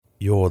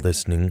You're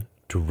listening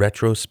to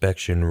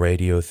Retrospection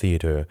Radio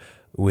Theater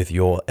with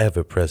your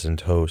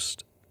ever-present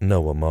host,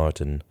 Noah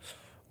Martin.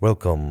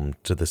 Welcome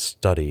to The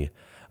Study,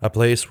 a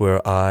place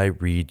where I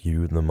read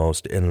you the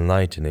most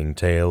enlightening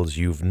tales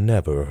you've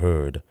never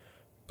heard.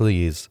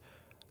 Please,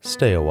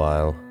 stay a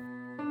while.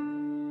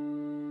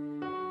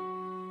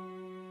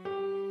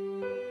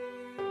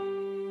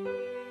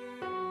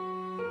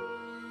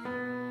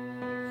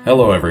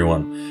 Hello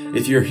everyone.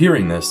 If you're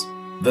hearing this,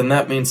 then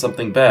that means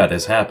something bad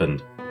has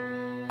happened.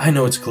 I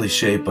know it's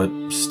cliche, but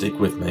stick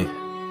with me.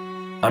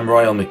 I'm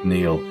Royal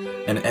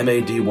McNeil, an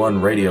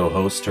MAD1 radio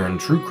host turned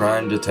true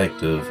crime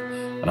detective,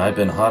 and I've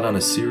been hot on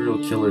a serial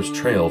killer's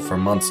trail for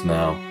months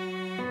now.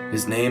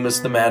 His name is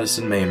the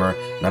Madison Maimer,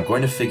 and I'm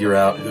going to figure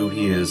out who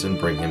he is and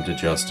bring him to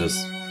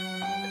justice.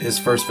 His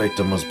first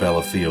victim was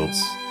Bella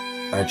Fields.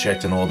 I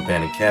checked an old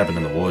abandoned cabin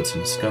in the woods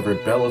and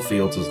discovered Bella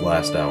Fields'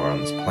 last hour on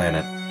this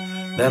planet.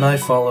 Then I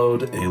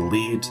followed a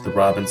lead to the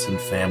Robinson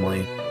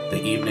family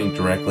the evening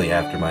directly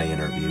after my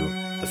interview.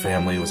 The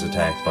family was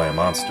attacked by a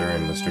monster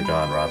and Mr.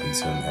 John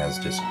Robinson has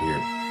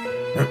disappeared.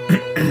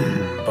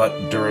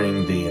 But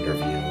during the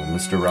interview,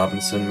 Mr.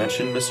 Robinson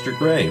mentioned Mr.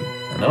 Gray,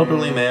 an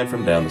elderly man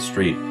from down the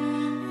street.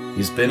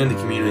 He's been in the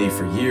community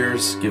for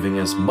years, giving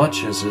as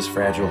much as his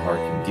fragile heart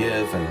can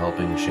give and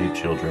helping shape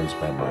children's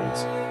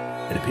memories.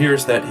 It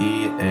appears that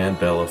he and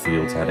Bella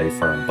Fields had a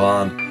firm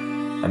bond.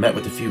 I met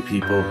with a few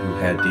people who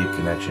had deep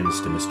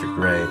connections to Mr.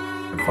 Gray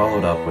and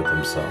followed up with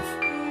himself.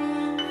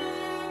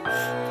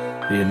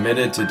 He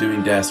admitted to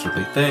doing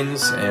dastardly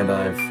things, and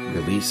I've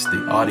released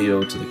the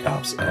audio to the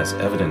cops as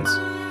evidence.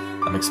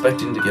 I'm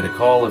expecting to get a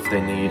call if they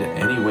need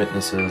any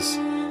witnesses,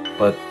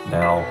 but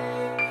now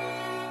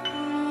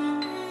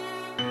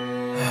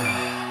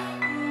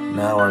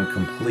I'm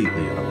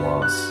completely at a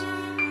loss.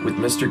 With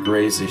Mr.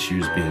 Gray's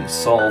issues being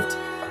solved,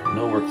 I'm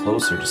nowhere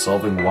closer to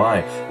solving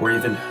why, or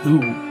even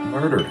who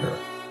murdered her.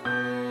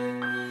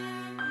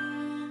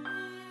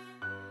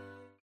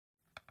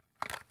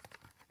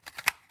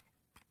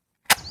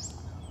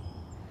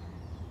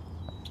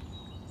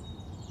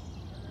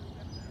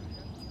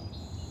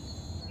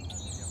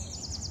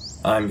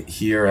 I'm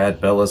here at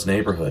Bella's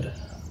neighborhood.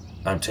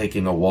 I'm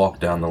taking a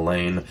walk down the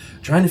lane,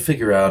 trying to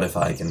figure out if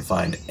I can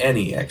find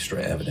any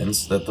extra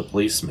evidence that the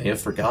police may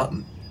have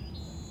forgotten.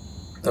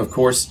 Of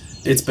course,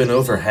 it's been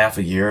over half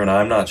a year and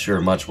I'm not sure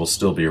much will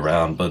still be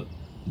around, but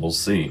we'll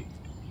see.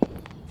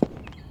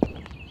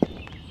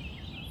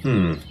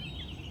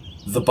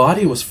 The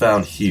body was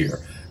found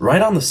here,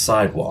 right on the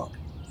sidewalk.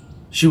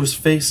 She was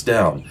face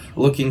down,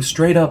 looking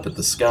straight up at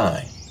the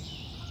sky.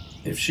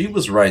 If she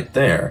was right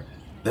there,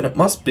 then it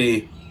must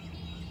be...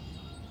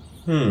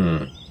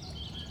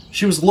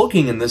 She was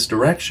looking in this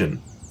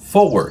direction,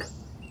 forward.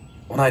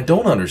 What I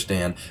don't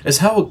understand is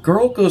how a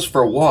girl goes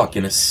for a walk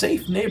in a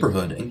safe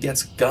neighborhood and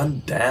gets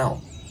gunned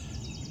down.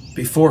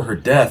 Before her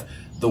death,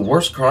 the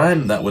worst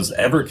crime that was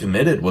ever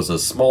committed was a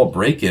small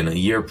break-in a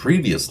year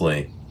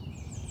previously.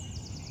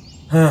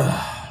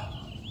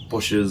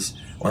 Bushes,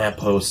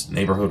 lampposts,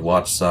 neighborhood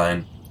watch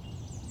sign.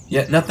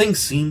 Yet nothing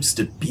seems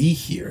to be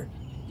here.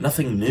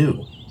 Nothing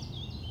new.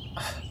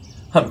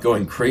 I'm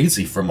going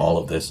crazy from all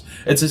of this.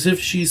 It's as if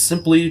she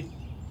simply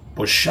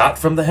was shot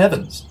from the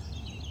heavens.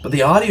 But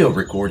the audio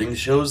recording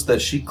shows that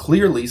she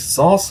clearly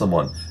saw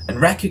someone and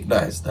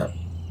recognized them.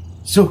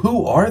 So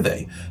who are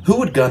they? Who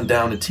would gun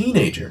down a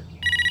teenager?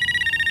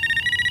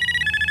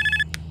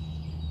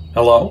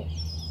 Hello?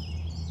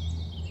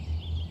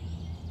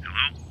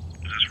 Hello?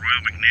 Is this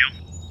Royal McNeil?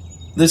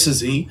 This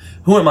is he.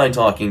 Who am I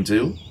talking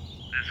to? This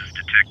is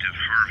Detective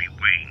Harvey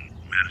Wayne,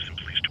 Madison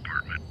Police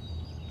Department.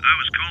 I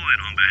was calling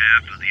on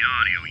behalf of the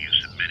audio you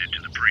submitted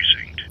to the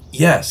precinct.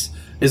 Yes.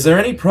 Is there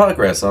any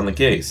progress on the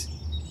case?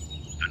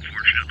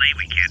 Unfortunately,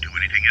 we can't do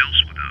anything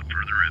else without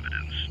further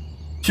evidence.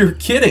 You're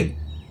kidding.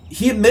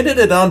 He admitted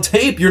it on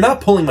tape. You're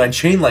not pulling my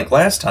chain like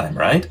last time,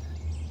 right?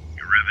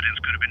 Your evidence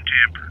could have been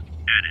tampered,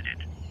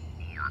 edited,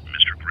 or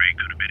Mr. Gray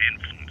could have been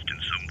influenced in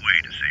some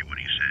way to say what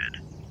he said.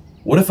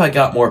 What if I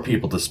got more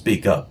people to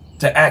speak up,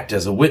 to act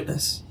as a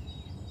witness?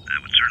 That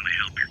would certainly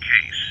help your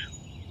case.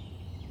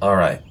 All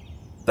right.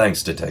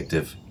 Thanks,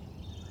 Detective.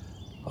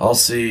 I'll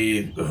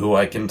see who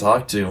I can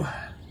talk to.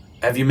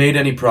 Have you made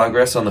any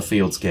progress on the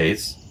Fields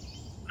case?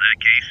 That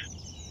case,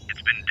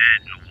 it's been dead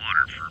in the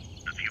water for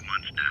a few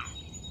months now.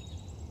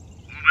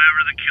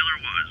 Whomever the killer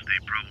was, they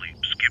probably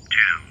skipped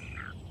town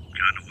or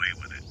gotten away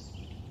with it.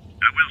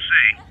 I will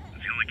say,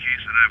 it's the only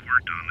case that I've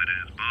worked on that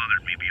has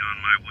bothered me beyond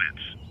my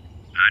wits.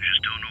 I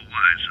just don't know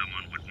why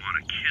someone would want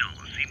to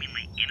kill a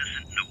seemingly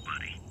innocent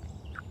nobody.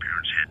 Her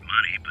parents had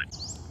money, but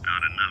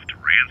not enough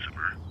to ransom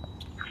her.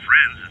 Her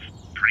friends have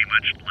pretty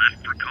much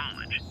left for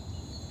college.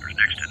 There's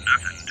next to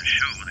nothing to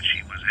show that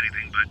she was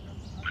anything but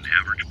an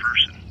average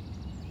person.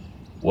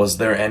 Was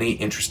there any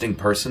interesting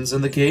persons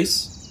in the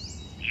case?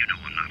 You know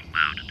I'm not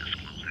allowed to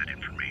disclose that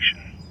information.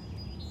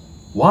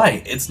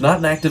 Why? It's not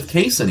an active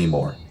case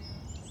anymore.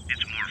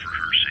 It's more for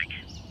her sake.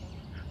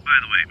 By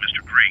the way,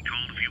 Mr. Gray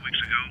called a few weeks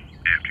ago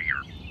after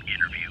your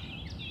interview.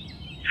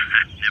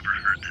 I've never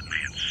heard that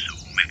man so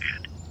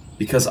mad.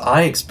 Because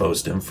I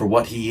exposed him for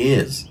what he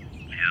is.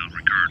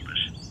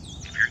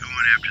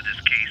 going after this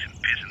case and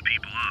pissing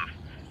people off.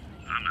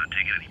 I'm not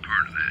taking any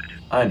part of that.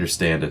 I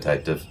understand,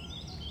 Detective.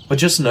 But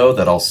just know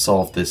that I'll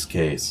solve this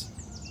case.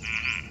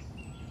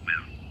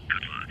 Well,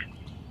 good luck.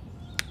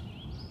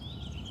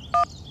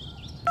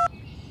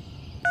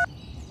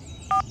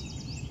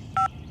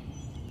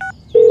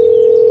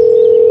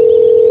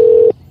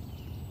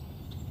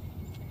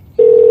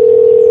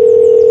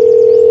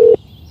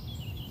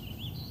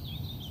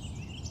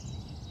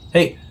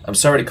 Hey, I'm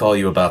sorry to call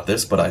you about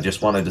this, but I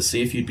just wanted to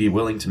see if you'd be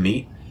willing to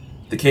meet.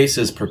 The case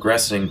is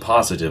progressing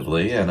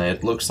positively, and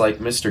it looks like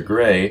Mr.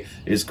 Gray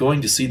is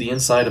going to see the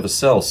inside of a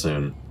cell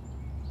soon.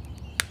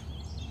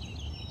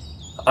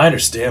 I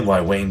understand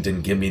why Wayne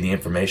didn't give me the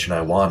information I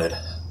wanted,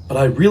 but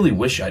I really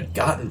wish I'd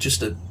gotten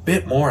just a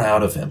bit more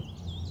out of him.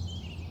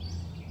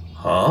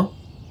 Huh?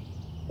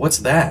 What's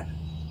that?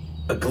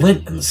 A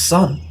glint in the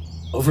sun,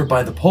 over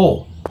by the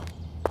pole.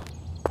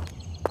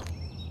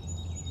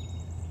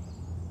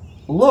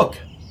 Look!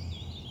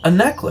 A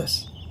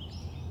necklace!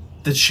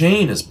 The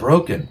chain is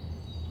broken.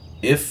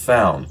 If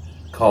found,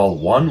 call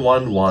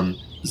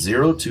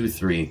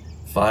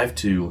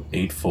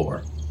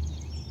 111-023-5284.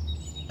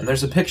 And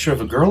there's a picture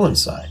of a girl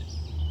inside.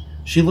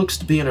 She looks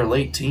to be in her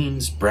late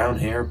teens, brown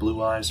hair,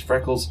 blue eyes,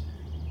 freckles.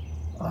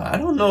 I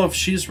don't know if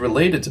she's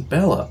related to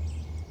Bella,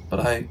 but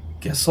I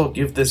guess I'll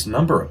give this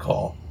number a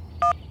call.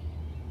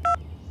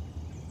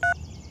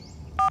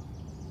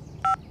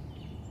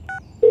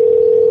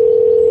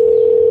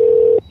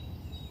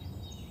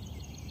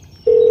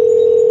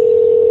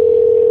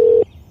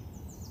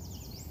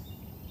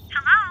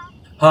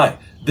 Hi,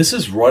 this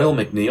is Royal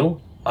McNeil.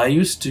 I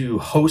used to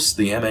host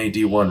the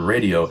MAD1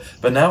 radio,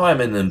 but now I'm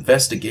an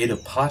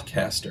investigative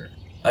podcaster.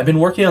 I've been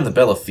working on the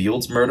Bella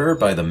Fields murder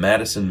by the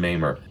Madison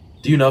Maimer.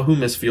 Do you know who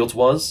Miss Fields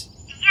was?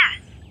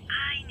 Yes,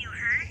 I knew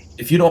her.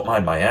 If you don't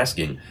mind my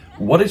asking,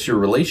 what is your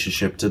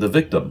relationship to the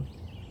victim?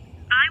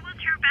 I was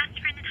her best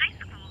friend in high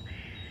school.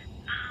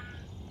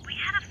 We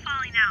had a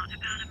falling out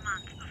about a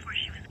month before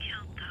she was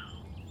killed,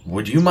 though.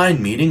 Would you mind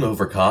meeting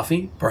over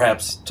coffee?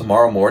 Perhaps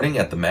tomorrow morning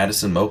at the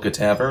Madison Mocha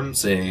Tavern,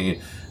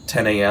 say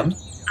 10 a.m.?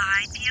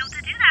 I'd be able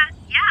to do that,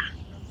 yeah.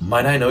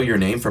 Might I know your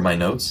name for my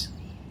notes?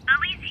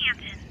 Elise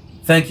Hampton.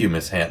 Thank you,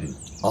 Miss Hanton.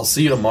 I'll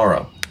see you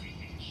tomorrow.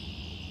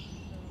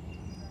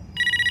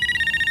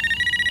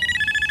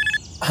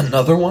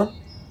 Another one?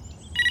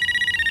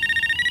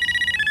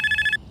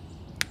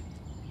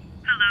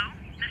 Hello,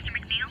 Mr.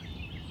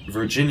 McNeil?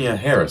 Virginia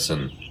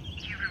Harrison.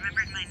 You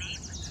remembered my name?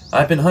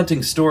 I've been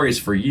hunting stories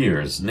for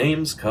years.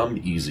 Names come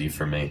easy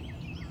for me.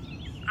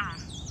 Oh.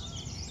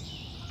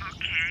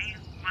 Okay,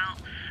 well,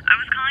 I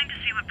was calling to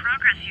see what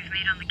progress you've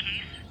made on the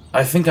case.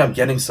 I think I'm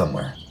getting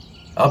somewhere.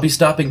 I'll be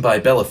stopping by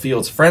Bella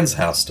Fields' friend's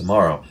house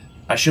tomorrow.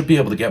 I should be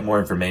able to get more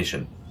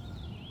information.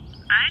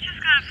 I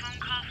just got a phone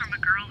call from a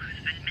girl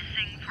who's been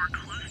missing for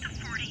close to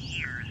 40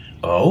 years.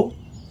 Oh?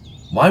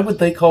 Why would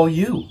they call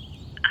you?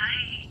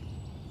 I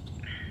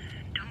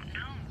don't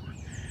know,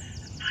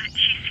 but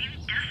she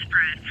seemed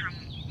desperate from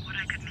what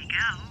I could make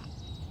out.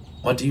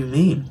 What do you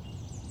mean?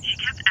 She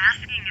kept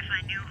asking if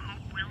I knew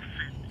Hope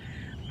Wilson.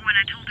 When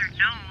I told her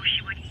no,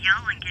 she would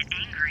yell and get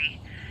angry.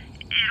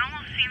 It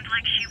almost seemed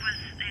like she was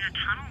in a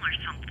tunnel or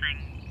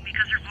something,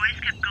 because her voice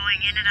kept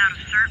going in and out of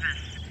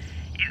service.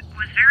 It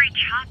was very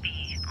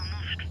choppy,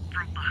 almost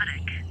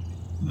robotic.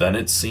 Then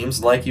it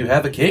seems like you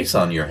have a case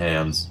on your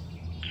hands.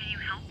 Can you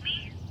help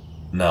me?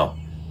 No,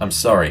 I'm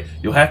sorry.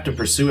 You'll have to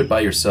pursue it by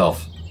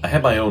yourself. I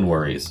have my own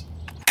worries.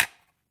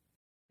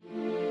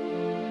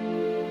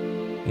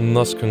 And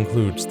thus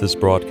concludes this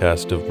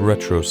broadcast of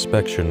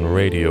Retrospection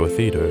Radio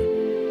Theater.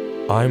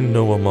 I'm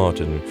Noah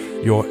Martin,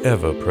 your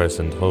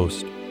ever-present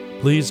host.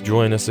 Please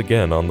join us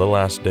again on the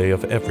last day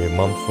of every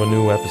month for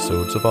new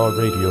episodes of our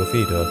radio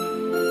theater.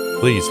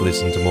 Please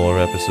listen to more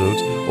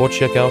episodes or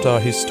check out our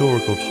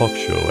historical talk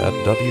show at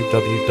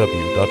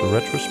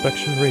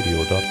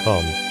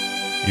www.retrospectionradio.com.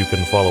 You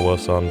can follow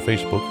us on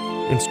Facebook,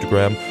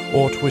 Instagram,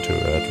 or Twitter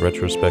at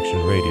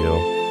Retrospection Radio.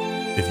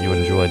 If you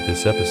enjoyed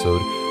this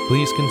episode,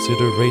 please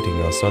consider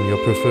rating us on your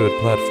preferred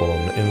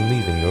platform and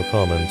leaving your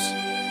comments.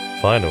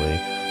 Finally,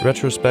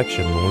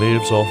 Retrospection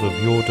lives off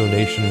of your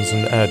donations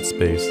and ad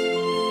space.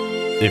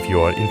 If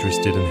you are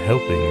interested in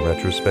helping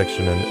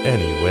Retrospection in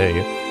any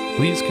way,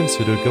 please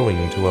consider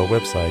going to our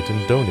website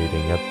and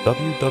donating at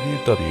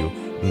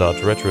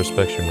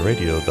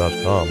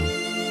www.retrospectionradio.com.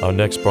 Our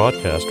next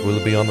broadcast will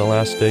be on the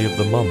last day of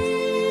the month.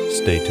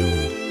 Stay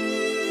tuned.